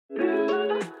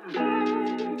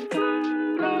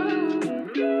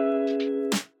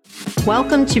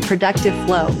Welcome to Productive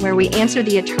Flow, where we answer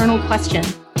the eternal question,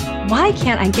 why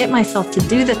can't I get myself to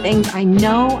do the things I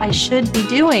know I should be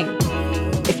doing?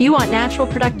 If you want natural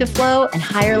productive flow and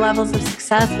higher levels of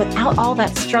success without all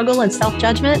that struggle and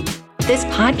self-judgment, this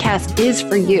podcast is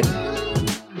for you.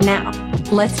 Now,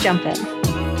 let's jump in.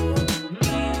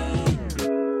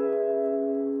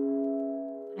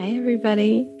 Hi,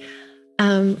 everybody.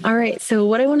 All right. So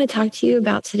what I want to talk to you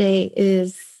about today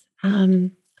is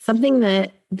something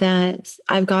that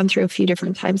I've gone through a few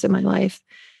different times in my life.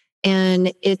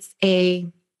 And it's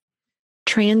a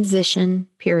transition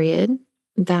period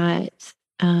that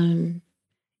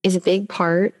is a big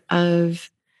part of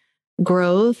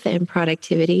growth and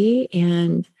productivity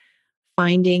and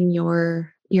finding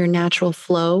your natural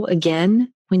flow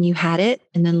again when you had it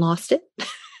and then lost it.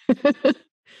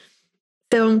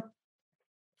 So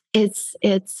it's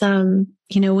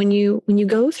when you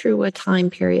go through a time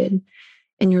period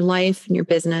in your life and your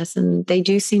business, and they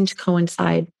do seem to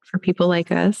coincide for people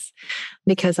like us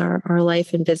because our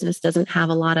life and business doesn't have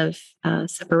a lot of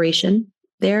separation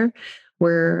there.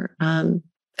 We're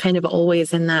kind of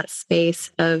always in that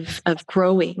space of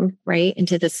growing, right,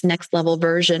 into this next level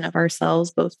version of ourselves,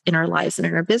 both in our lives and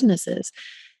in our businesses.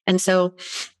 And so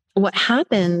what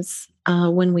happens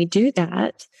when we do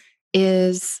that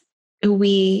is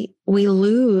we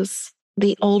lose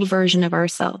the old version of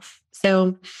ourselves.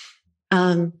 So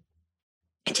to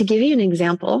give you an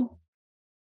example,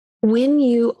 when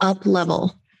you up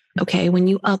level,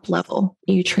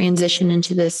 you transition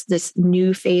into this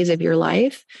new phase of your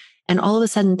life, and all of a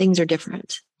sudden things are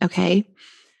different. Okay.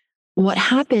 What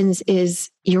happens is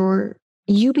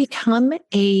you become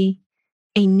a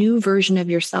new version of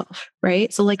yourself,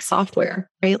 right? So like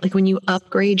software, right? Like when you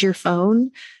upgrade your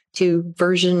phone to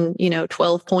version,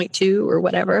 12.2 or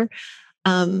whatever,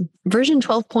 version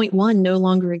 12.1 no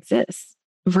longer exists.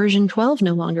 Version 12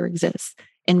 no longer exists.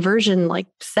 And version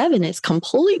 7 is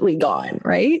completely gone,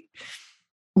 right?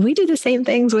 We do the same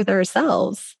things with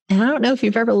ourselves. And I don't know if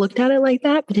you've ever looked at it like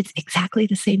that, but it's exactly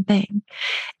the same thing.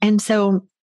 And so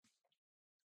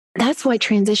that's why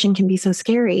transition can be so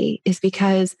scary, is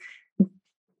because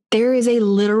there is a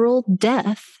literal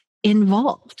death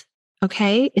involved.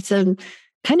 Okay. It's a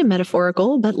kind of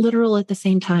metaphorical, but literal at the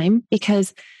same time,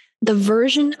 because the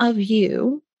version of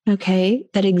you, okay,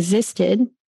 that existed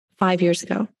 5 years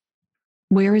ago,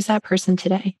 where is that person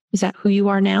today? Is that who you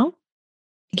are now?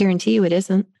 I guarantee you it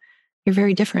isn't. You're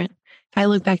very different. If I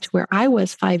look back to where I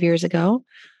was 5 years ago,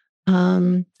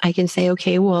 I can say,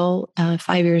 okay, well,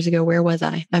 5 years ago, where was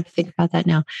I? I have to think about that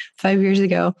now. 5 years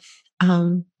ago,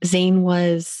 Zane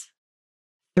was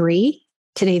 3.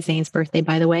 Today's Zane's birthday,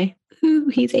 by the way. Ooh,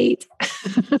 he's 8.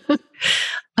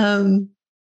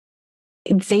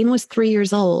 Zane was 3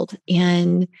 years old,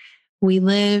 and we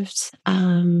lived,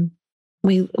 I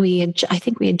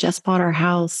think we had just bought our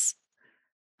house.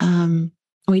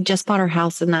 We just bought our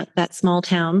house in that small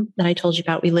town that I told you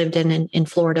about. We lived in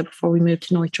Florida before we moved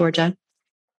to North Georgia.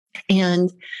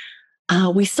 And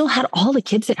we still had all the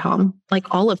kids at home,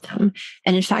 like all of them.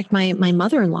 And in fact, my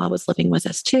mother-in-law was living with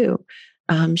us too.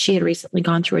 She had recently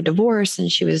gone through a divorce,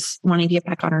 and she was wanting to get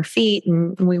back on her feet,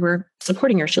 and we were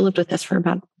supporting her. She lived with us for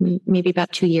maybe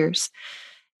about 2 years.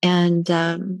 And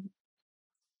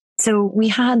so we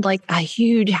had like a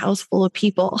huge house full of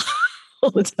people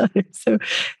all the time. So it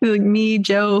was like me,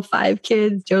 Joe, 5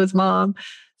 kids, Joe's mom.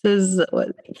 There's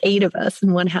 8 of us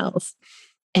in one house.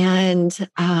 And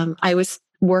I was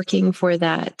working for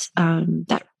that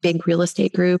big real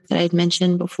estate group that I had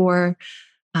mentioned before,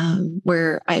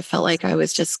 where I felt like I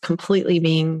was just completely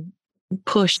being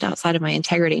pushed outside of my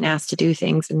integrity and asked to do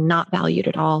things and not valued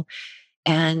at all.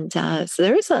 And so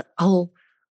there was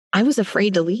I was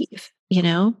afraid to leave,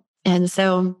 And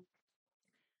so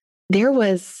there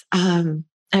was,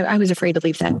 I was afraid to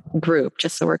leave that group,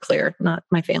 just so we're clear, not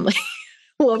my family.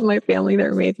 Love my family.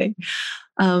 They're amazing.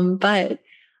 But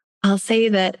I'll say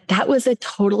that was a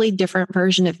totally different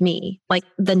version of me. Like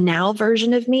the now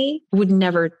version of me would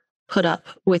never put up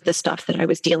with the stuff that I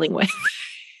was dealing with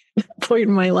at that point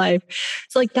in my life.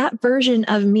 So like that version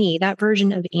of me, that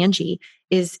version of Angie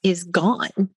is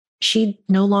gone. She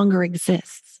no longer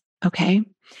exists. Okay.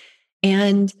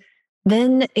 And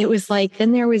then it was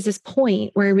then there was this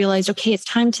point where I realized, okay,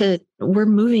 we're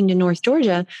moving to North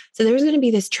Georgia. So there's going to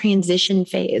be this transition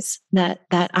phase that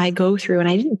I go through. And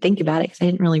I didn't think about it because I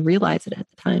didn't really realize it at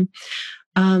the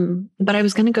time. But I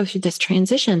was going to go through this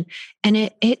transition, and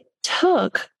it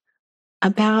took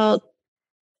about,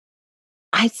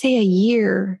 I'd say, a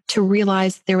year to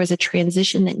realize there was a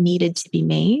transition that needed to be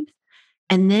made.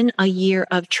 And then a year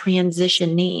of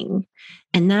transitioning.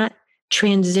 And that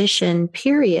transition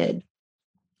period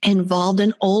involved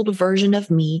an old version of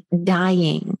me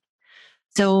dying.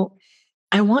 So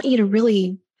I want you to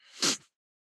really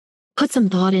put some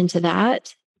thought into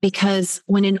that, because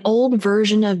when an old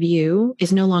version of you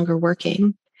is no longer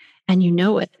working and you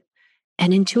know it,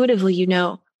 and intuitively, you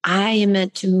know, I am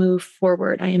meant to move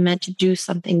forward. I am meant to do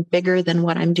something bigger than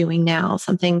what I'm doing now,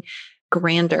 something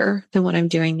grander than what I'm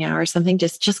doing now, or something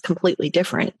just completely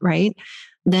different, right?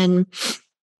 Then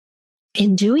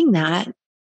in doing that,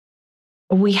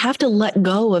 we have to let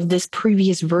go of this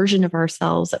previous version of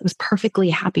ourselves that was perfectly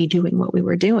happy doing what we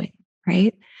were doing,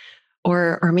 right?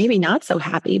 Or maybe not so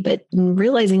happy, but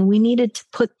realizing we needed to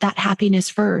put that happiness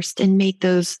first and make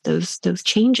those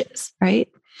changes, right?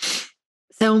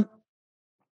 So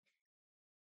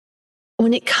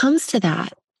when it comes to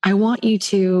that, I want you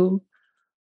to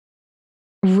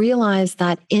realize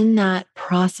that in that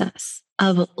process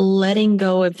of letting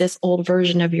go of this old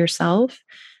version of yourself,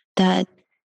 that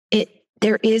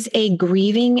there is a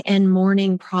grieving and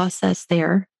mourning process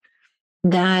there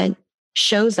that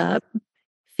shows up,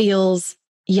 feels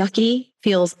yucky,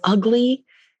 feels ugly,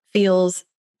 feels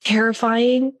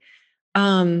terrifying.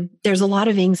 There's a lot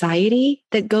of anxiety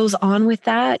that goes on with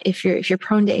that. If you're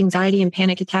prone to anxiety and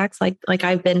panic attacks, like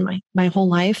I've been my whole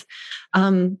life,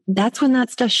 that's when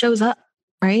that stuff shows up,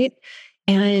 right?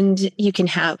 And you can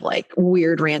have like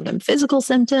weird random physical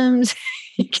symptoms.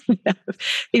 You can have,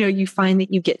 you find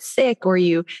that you get sick, or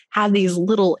you have these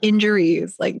little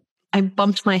injuries. Like I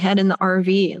bumped my head in the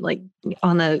RV and like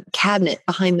on a cabinet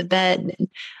behind the bed, and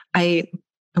I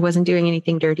wasn't doing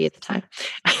anything dirty at the time.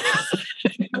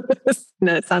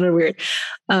 No, it sounded weird.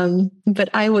 But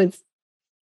I was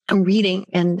reading,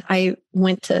 and I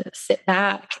went to sit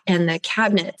back, and the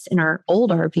cabinets in our old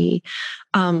RV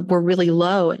were really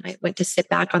low. And I went to sit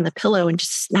back on the pillow and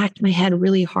just smacked my head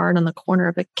really hard on the corner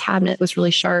of a cabinet. It was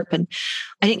really sharp. And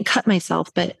I didn't cut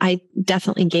myself, but I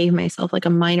definitely gave myself like a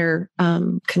minor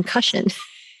concussion.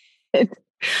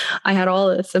 I had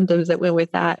all the symptoms that went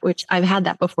with that, which I've had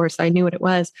that before, so I knew what it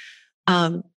was.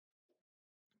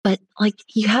 But like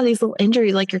you have these little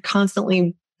injuries, like you're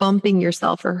constantly bumping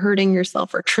yourself or hurting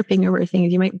yourself or tripping over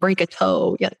things. You might break a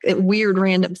toe, weird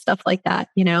random stuff like that,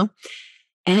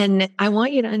 And I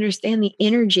want you to understand the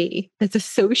energy that's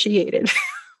associated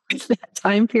with that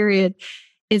time period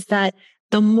is that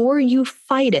the more you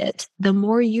fight it, the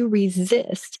more you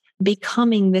resist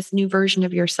becoming this new version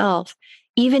of yourself.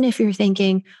 Even if you're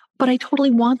thinking, but I totally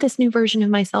want this new version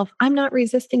of myself, I'm not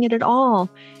resisting it at all.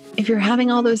 If you're having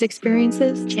all those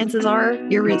experiences, chances are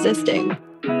you're resisting.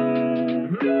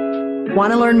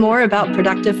 Want to learn more about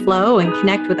productive flow and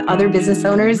connect with other business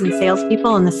owners and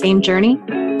salespeople on the same journey?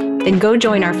 Then go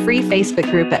join our free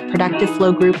Facebook group at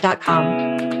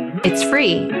productiveflowgroup.com. It's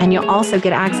free, and you'll also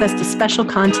get access to special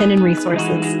content and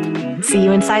resources. See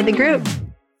you inside the group.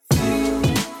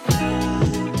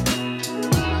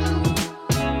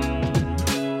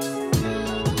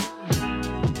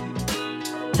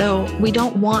 So we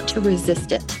don't want to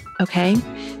resist it, okay?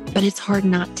 But it's hard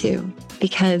not to,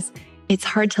 because it's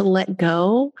hard to let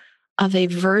go of a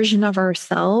version of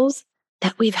ourselves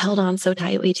that we've held on so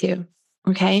tightly to,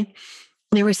 okay?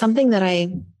 There was something that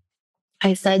I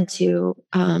said to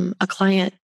a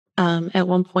client at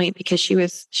one point, because she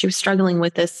was struggling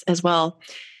with this as well.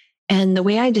 And the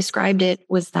way I described it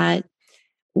was that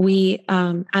we,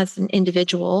 as an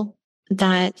individual,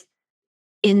 that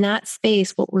in that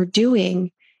space, what we're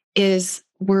doing is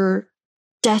we're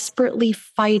desperately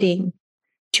fighting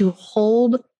to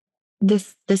hold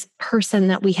this person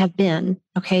that we have been,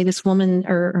 okay, this woman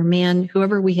or man,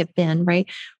 whoever we have been, right?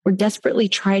 We're desperately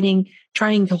trying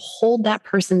to hold that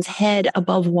person's head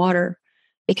above water,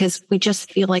 because we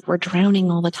just feel like we're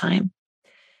drowning all the time.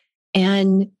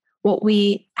 And what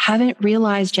we haven't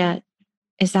realized yet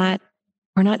is that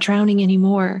we're not drowning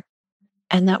anymore,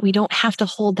 and that we don't have to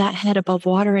hold that head above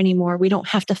water anymore. We don't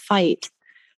have to fight.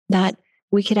 That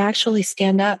we could actually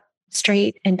stand up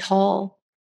straight and tall,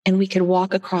 and we could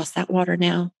walk across that water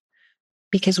now,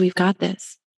 because we've got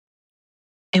this.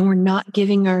 And we're not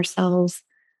giving ourselves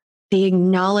the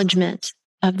acknowledgement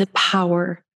of the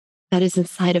power that is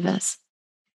inside of us.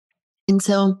 And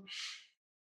so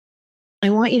I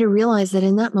want you to realize that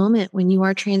in that moment when you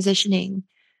are transitioning,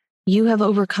 you have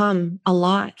overcome a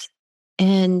lot,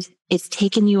 and it's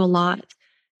taken you a lot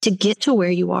to get to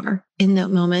where you are in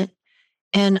that moment.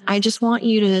 And I just want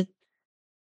you to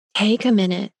take a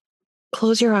minute,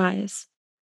 close your eyes,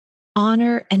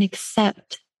 honor and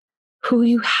accept who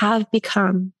you have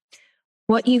become,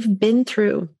 what you've been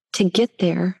through to get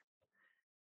there,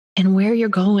 and where you're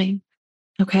going.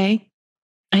 Okay.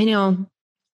 I know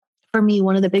for me,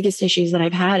 one of the biggest issues that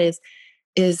I've had is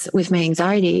is with my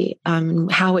anxiety,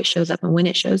 how it shows up and when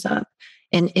it shows up.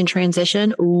 And in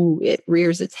transition, it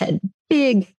rears its head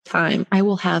big time. I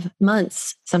will have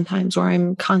months sometimes where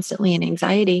I'm constantly in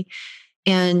anxiety.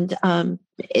 And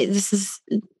this is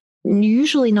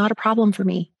usually not a problem for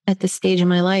me at this stage in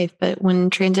my life. But when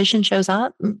transition shows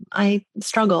up, I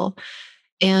struggle.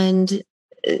 And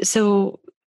so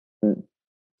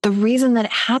the reason that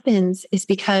it happens is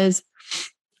because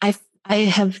I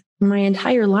have my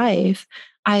entire life,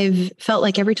 I've felt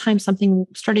like every time something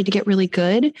started to get really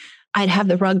good, I'd have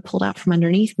the rug pulled out from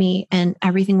underneath me and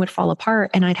everything would fall apart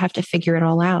and I'd have to figure it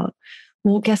all out.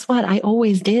 Well, guess what? I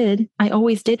always did. I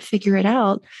always did figure it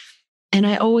out. And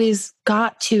I always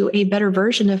got to a better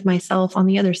version of myself on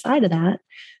the other side of that.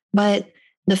 But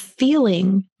the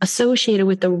feeling associated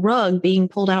with the rug being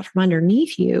pulled out from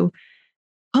underneath you,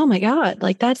 oh my God,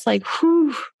 like that's like,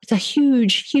 whew, it's a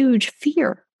huge, huge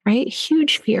fear, right?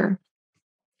 Huge fear.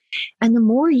 And the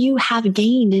more you have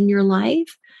gained in your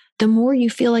life, the more you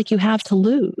feel like you have to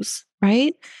lose,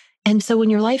 right? And so when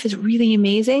your life is really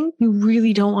amazing, you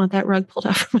really don't want that rug pulled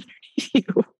out from underneath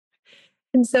you.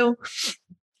 And so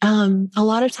a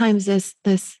lot of times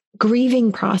this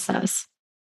grieving process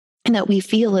that we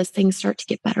feel as things start to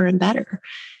get better and better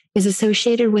is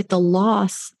associated with the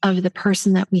loss of the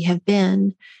person that we have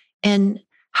been and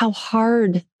how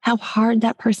hard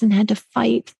that person had to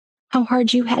fight, how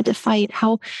hard you had to fight,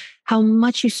 how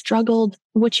much you struggled,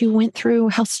 what you went through,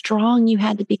 how strong you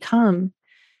had to become.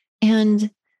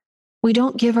 And we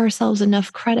don't give ourselves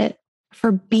enough credit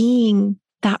for being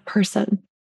that person,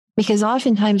 because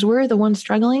oftentimes we're the one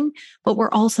struggling, but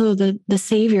we're also the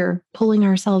savior pulling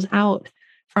ourselves out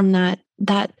from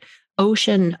that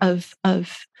ocean of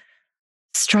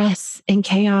stress and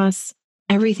chaos,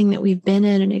 everything that we've been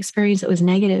in and experienced that was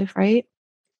negative, right?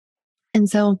 And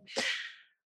so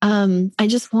I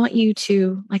just want you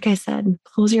to, like I said,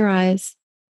 close your eyes,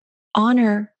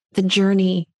 honor the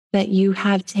journey that you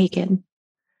have taken,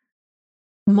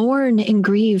 mourn and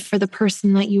grieve for the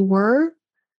person that you were,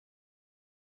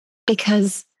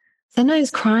 because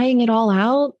sometimes crying it all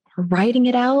out or writing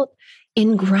it out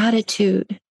in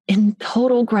gratitude, in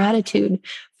total gratitude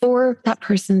for that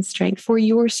person's strength, for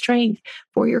your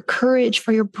courage,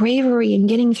 for your bravery in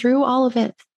getting through all of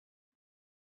it.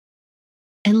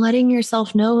 And letting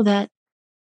yourself know that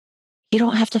you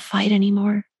don't have to fight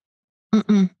anymore.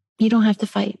 You don't have to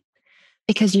fight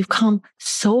because you've come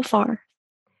so far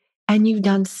and you've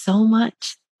done so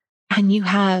much and you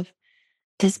have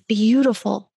this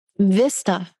beautiful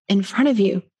vista in front of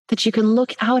you that you can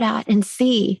look out at and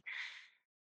see.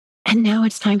 And now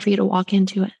it's time for you to walk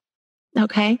into it.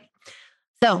 Okay?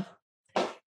 So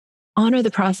honor the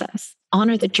process,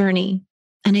 honor the journey,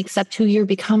 and accept who you're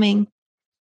becoming.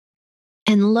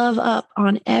 And love up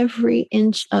on every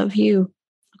inch of you,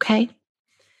 okay?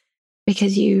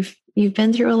 Because you've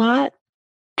been through a lot,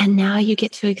 and now you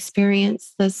get to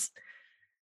experience this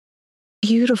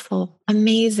beautiful,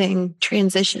 amazing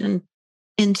transition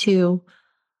into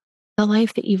the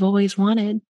life that you've always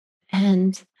wanted,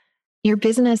 and your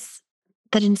business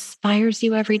that inspires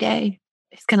you every day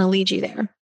is going to lead you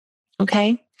there,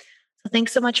 okay? So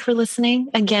thanks so much for listening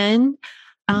again.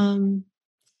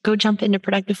 Go jump into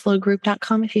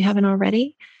productiveflowgroup.com if you haven't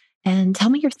already and tell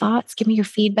me your thoughts. Give me your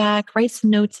feedback. Write some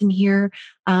notes in here.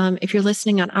 If you're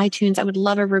listening on iTunes, I would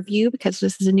love a review because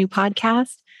this is a new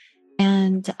podcast.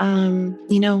 And,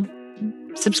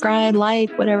 subscribe,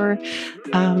 like, whatever.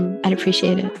 I'd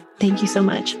appreciate it. Thank you so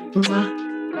much.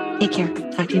 Mwah. Take care.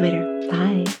 Talk to you later.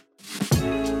 Bye.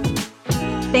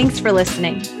 Thanks for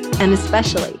listening. And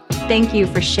especially, thank you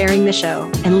for sharing the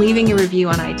show and leaving a review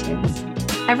on iTunes.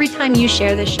 Every time you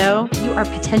share the show, you are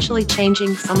potentially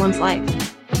changing someone's life.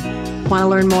 Want to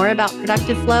learn more about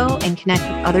Productive Flow and connect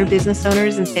with other business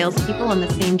owners and salespeople on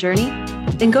the same journey?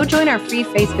 Then go join our free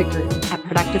Facebook group at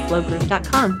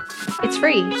productiveflowgroup.com. It's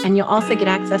free, and you'll also get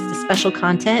access to special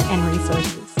content and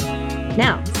resources.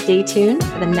 Now, stay tuned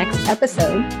for the next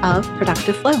episode of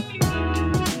Productive Flow.